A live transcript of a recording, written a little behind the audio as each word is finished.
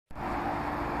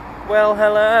Well,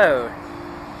 hello.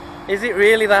 Is it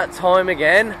really that time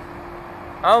again?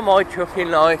 Oh my trucking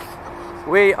life.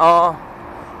 We are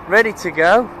ready to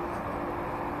go.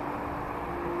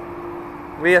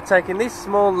 We are taking this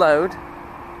small load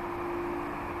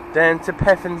down to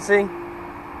Pevensey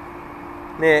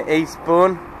near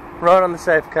Eastbourne, right on the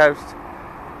south coast.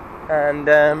 And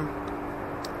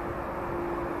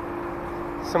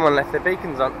someone left their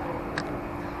beacons on.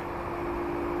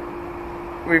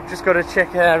 We've just got to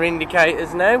check our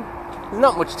indicators now. There's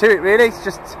not much to it really, it's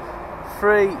just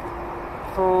 3,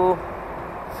 4,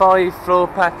 5 floor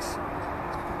packs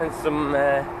and some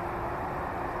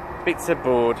bits of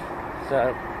board.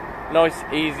 So, nice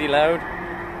easy load.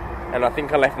 And I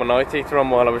think I left my night heater on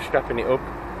while I was strapping it up.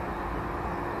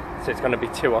 So it's going to be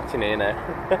too hot in here now.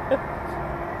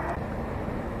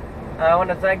 I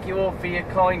want to thank you all for your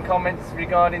kind comments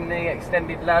regarding the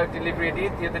extended load delivery I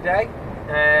did the other day.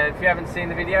 If you haven't seen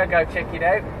the video, go check it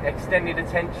out. Extended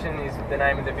Attention is the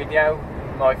name of the video.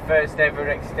 My first ever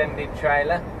extended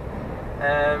trailer.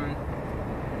 I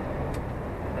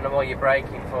don't know what you're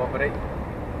braking for, buddy.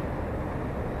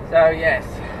 So yes,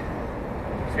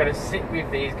 just got to sit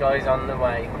with these guys on the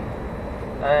way.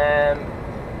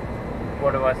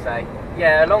 What do I say?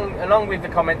 Yeah, along with the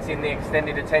comments in the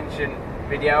Extended Attention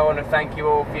video, I want to thank you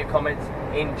all for your comments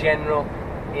in general.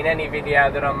 In any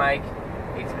video that I make,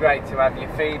 it's great to have your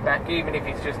feedback, even if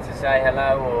it's just to say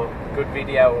hello or good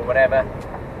video or whatever.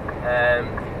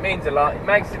 It means a lot. It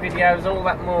makes the videos all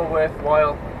that more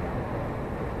worthwhile,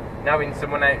 knowing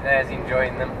someone out there's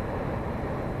enjoying them.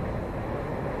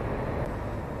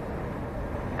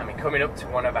 And we're coming up to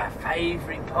one of our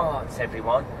favourite parts,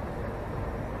 everyone.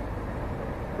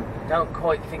 Don't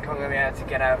quite think I'm going to be able to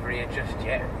get over here just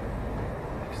yet,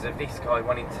 because of this guy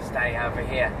wanting to stay over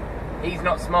here. He's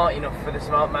not smart enough for the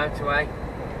smart motorway.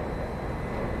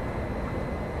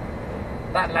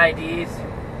 That lady is,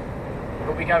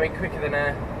 but we're going quicker than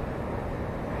her.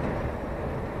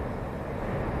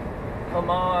 Come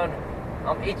on,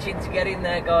 I'm itching to get in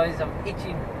there, guys. I'm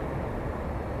itching.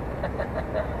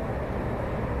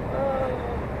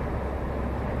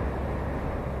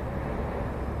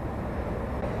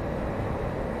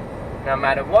 No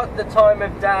matter what the time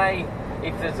of day,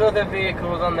 if there's other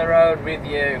vehicles on the road with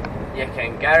you, you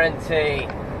can guarantee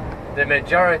the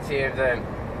majority of them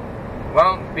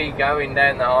won't be going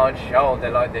down the hard shoulder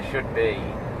like they should be.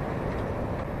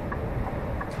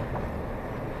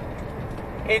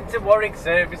 Into Warwick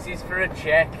Services for a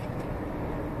check.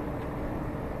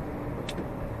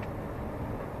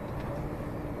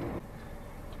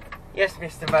 Yes,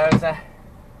 Mr. Bowser,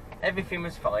 everything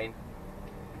was fine.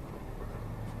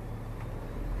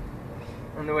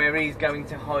 I wonder where he's going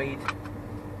to hide.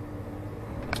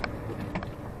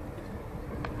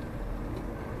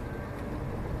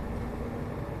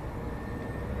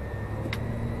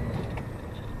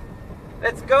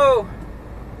 Let's go!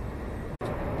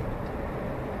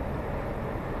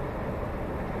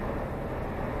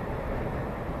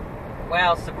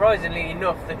 Well, surprisingly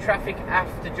enough, the traffic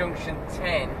after junction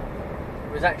 10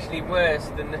 was actually worse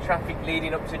than the traffic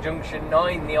leading up to junction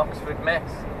 9, the Oxford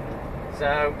mess.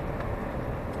 So,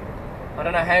 I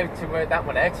don't know how to work that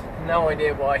one out, no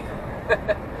idea why.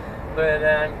 But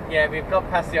yeah, we've got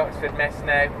past the Oxford mess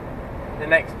now. The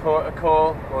next port of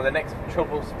call, or the next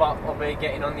trouble spot, will be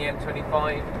getting on the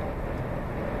M25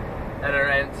 and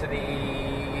around to the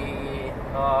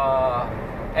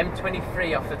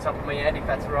M23 off the top of my head, if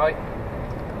that's right.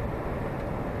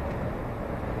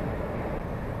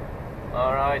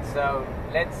 Alright, so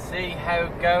let's see how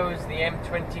goes the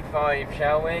M25,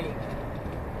 shall we?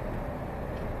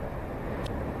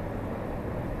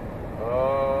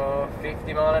 Oh,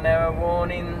 50 mile an hour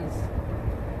warnings.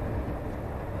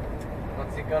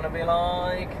 What's it gonna be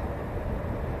like?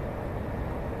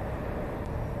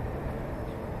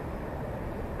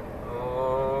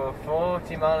 Oh,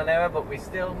 40 mile an hour, but we're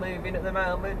still moving at the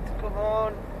moment. Come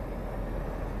on.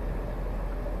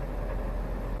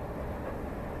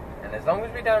 And as long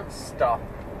as we don't stop,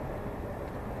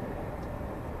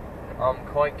 I'm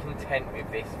quite content with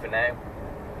this for now.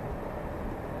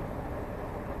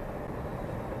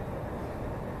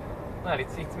 Well,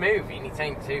 it's moving. It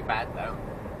ain't too bad though.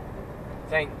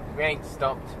 We ain't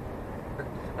stopped.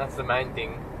 That's the main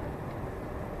thing.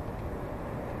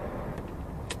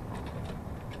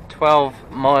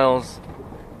 12 miles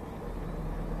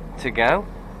to go,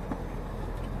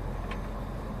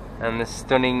 and the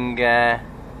stunning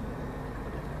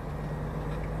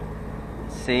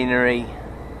scenery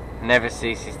never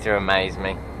ceases to amaze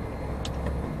me.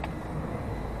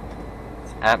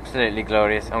 It's absolutely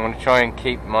glorious. I'm going to try and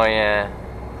keep my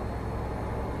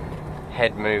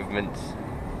head movements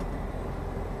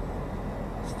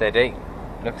steady.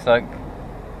 Looks like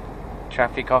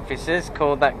traffic officers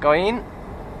called that guy in.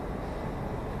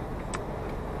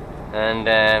 And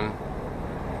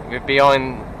we're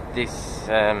behind this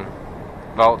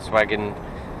Volkswagen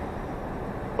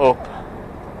up,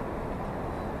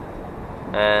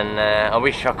 and I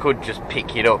wish I could just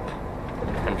pick it up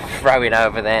and throw it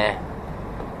over there,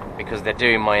 because they're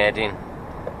doing my head in.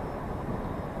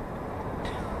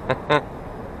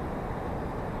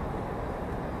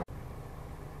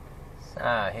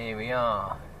 So here we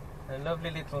are, a lovely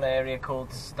little area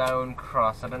called Stone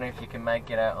Cross. I don't know if you can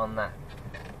make it out on that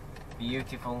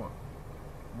beautiful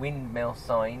windmill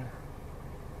sign.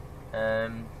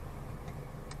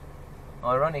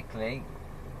 Ironically,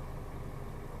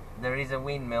 there is a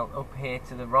windmill up here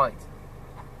to the right,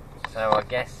 so I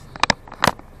guess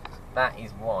that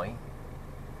is why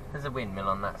there's a windmill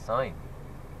on that side.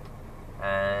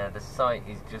 The site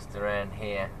is just around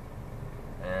here.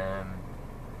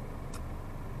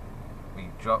 We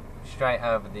drop straight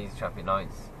over these traffic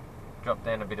lights, drop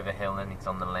down a bit of a hill, and it's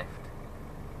on the left.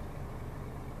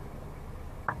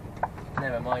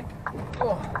 Never mind.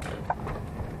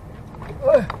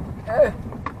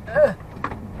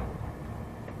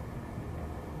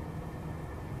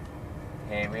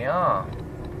 Here we are,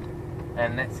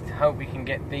 and let's hope we can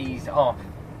get these off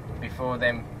before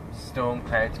them storm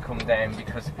clouds come down,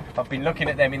 because I've been looking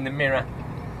at them in the mirror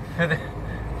for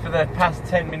the past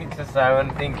 10 minutes or so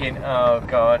and thinking, oh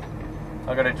god,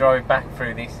 I've got to drive back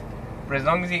through this. But as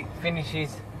long as it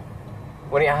finishes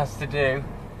what it has to do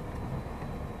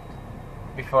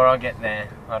before I get there,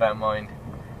 I don't mind.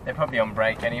 They're probably on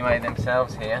break anyway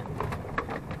themselves here.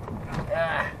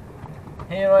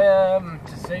 Here I am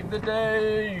to save the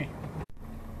day.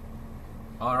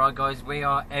 Alright guys, we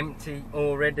are empty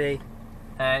already.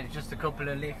 Just a couple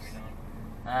of lifts,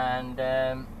 and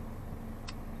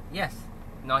yes,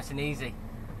 nice and easy.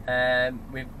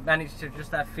 We've managed to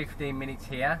just have 15 minutes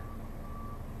here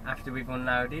after we've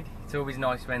unloaded. It's always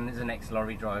nice when there's an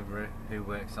ex-lorry driver who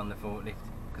works on the forklift,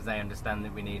 because they understand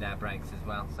that we need our brakes as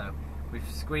well. So we've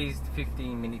squeezed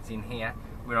 15 minutes in here.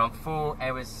 We're on 4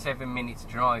 hours 7 minutes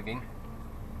driving,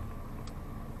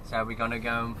 so we're going to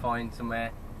go and find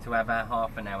somewhere to have our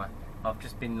half an hour. I've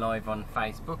just been live on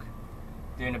Facebook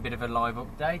doing a bit of a live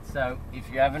update, so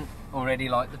if you haven't already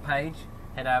liked the page,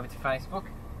 head over to Facebook,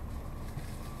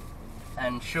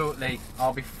 and shortly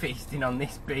I'll be feasting on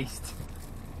this beast.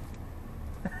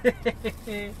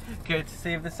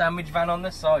 Courtesy of the sandwich van on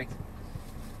the site.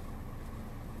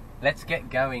 Let's get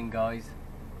going, guys.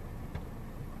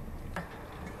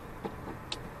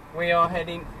 We are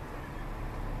heading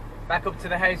back up to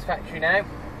the house factory now,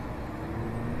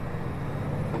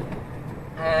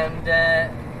 and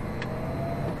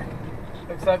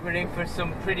looks like we're in for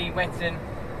some pretty wet and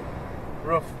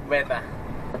rough weather.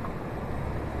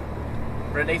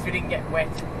 But at least we didn't get wet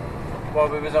while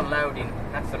we was unloading.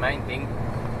 That's the main thing.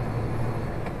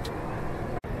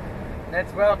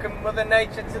 Let's welcome Mother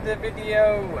Nature to the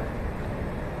video.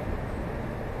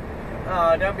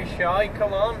 Oh, don't be shy,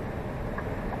 come on.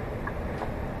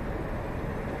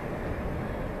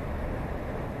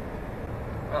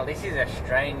 Well, this is a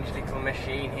strange little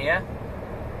machine here.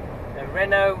 A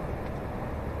Renault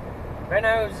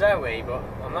Zoe, but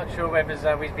I'm not sure whether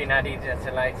Zoe's been added at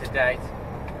a later date.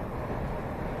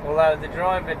 Although the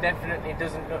driver definitely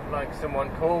doesn't look like someone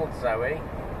called Zoe.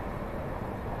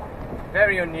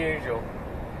 Very unusual.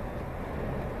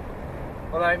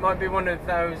 Although it might be one of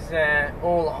those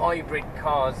all hybrid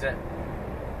cars that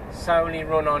solely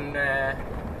run on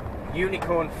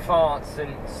unicorn farts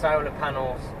and solar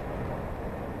panels.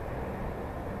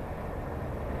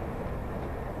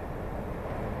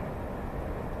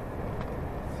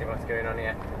 Let's see what's going on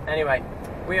here. Anyway,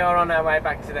 we are on our way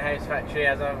back to the house factory,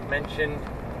 as I've mentioned.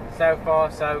 So far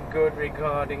so good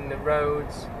regarding the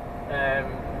roads.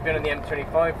 We've been on the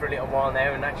M25 for a little while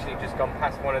now, and actually just gone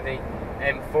past one of the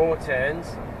M4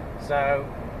 turns. So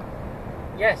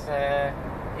yes,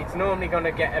 it's normally going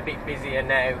to get a bit busier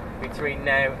now between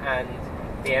now and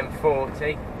the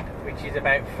M40, which is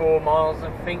about 4 miles I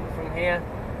think from here.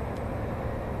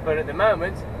 But at the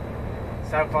moment,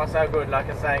 so far so good, like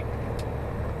I say.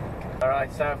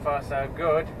 Alright, so far so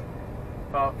good.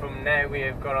 Apart from now we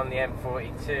have got on the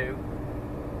M42,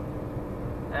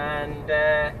 and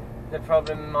the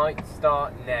problem might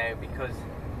start now because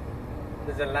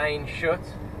there's a lane shut,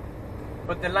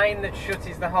 but the lane that's shut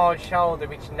is the hard shoulder,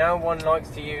 which no one likes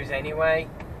to use anyway,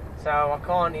 so I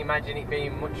can't imagine it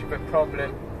being much of a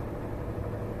problem,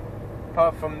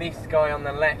 apart from this guy on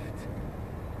the left.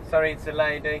 Sorry, it's a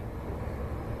lady,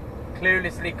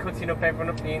 cluelessly cutting up everyone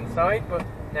up the inside, but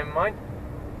never mind.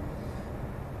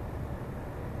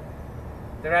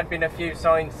 there had been a few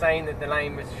signs saying that the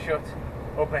lane was shut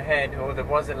up ahead, or there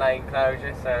was a lane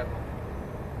closure, so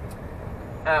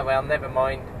well, never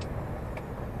mind.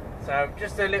 So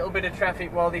just a little bit of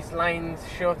traffic while this lane's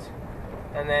shut,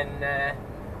 and then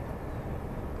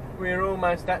we're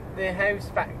almost at the house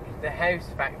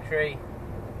factory.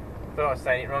 Thought I was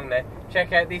saying it wrong there.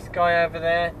 Check out this guy over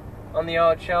there on the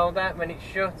hard shoulder when it's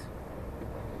shut.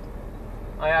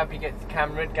 I hope he gets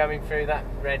cameraed going through that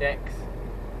red X.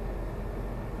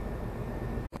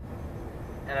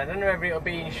 And I don't know if it'll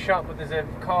be in shot, but there's a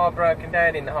car broken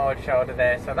down in the hard shoulder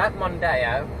there. So that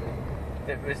Mondeo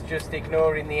that was just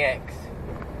ignoring the X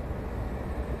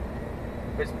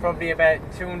was probably about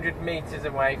 200 metres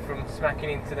away from smacking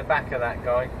into the back of that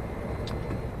guy.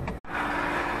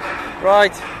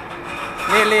 Right,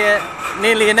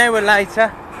 nearly an hour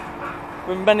later,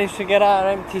 we managed to get our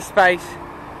empty space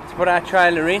to put our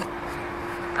trailer in,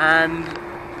 and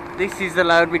this is the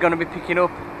load we're going to be picking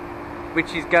up,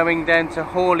 which is going down to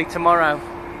Hawley tomorrow.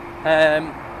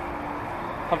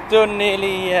 I've done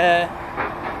nearly 8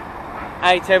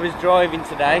 hours driving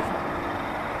today,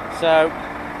 so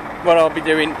what I'll be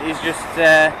doing is just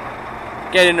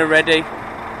getting her ready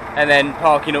and then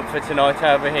parking up for tonight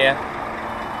over here.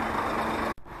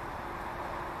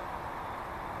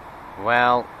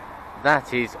 Well,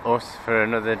 that is us for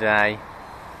another day.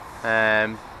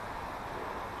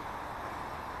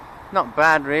 Not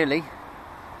bad really.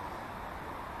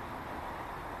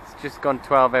 It's just gone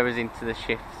 12 hours into the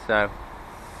shift, so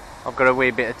I've got a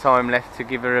wee bit of time left to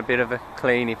give her a bit of a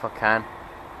clean if I can.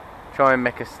 Try and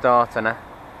make a start on her.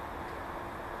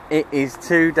 It is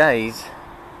 2 days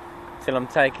till I'm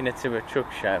taking her to a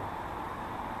truck show,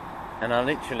 and I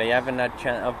literally haven't had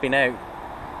chance. I've been out.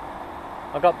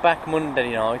 I got back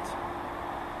Monday night,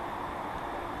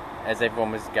 as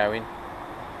everyone was going,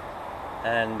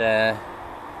 and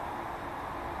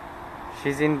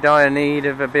she's in dire need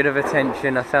of a bit of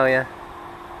attention, I tell you.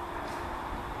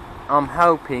 I'm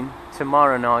hoping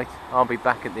tomorrow night I'll be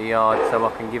back at the yard so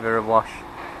I can give her a wash,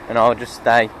 and I'll just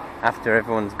stay after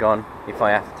everyone's gone if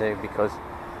I have to, because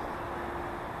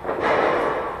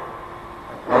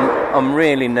I'm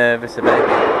really nervous about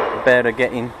her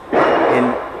getting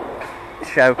in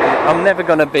show. I'm never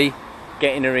going to be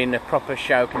getting her in a proper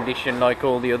show condition like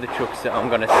all the other trucks that I'm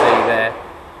going to see there,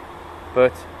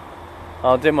 but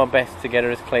I'll do my best to get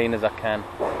her as clean as I can.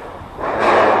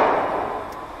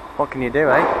 What can you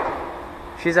do, eh?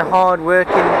 She's a hard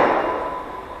working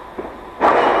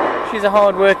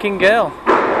girl.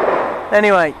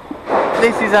 Anyway,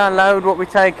 this is our load, what we're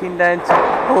taking down to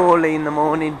Hawley in the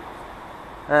morning.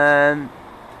 I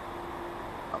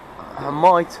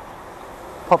might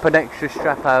pop an extra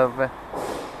strap over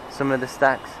some of the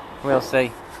stacks, we'll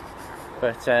see.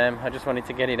 But I just wanted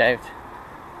to get it out,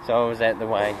 so I was out the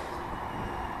way.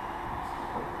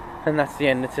 And that's the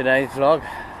end of today's vlog.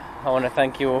 I want to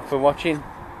thank you all for watching,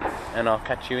 and I'll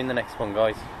catch you in the next one,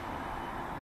 guys.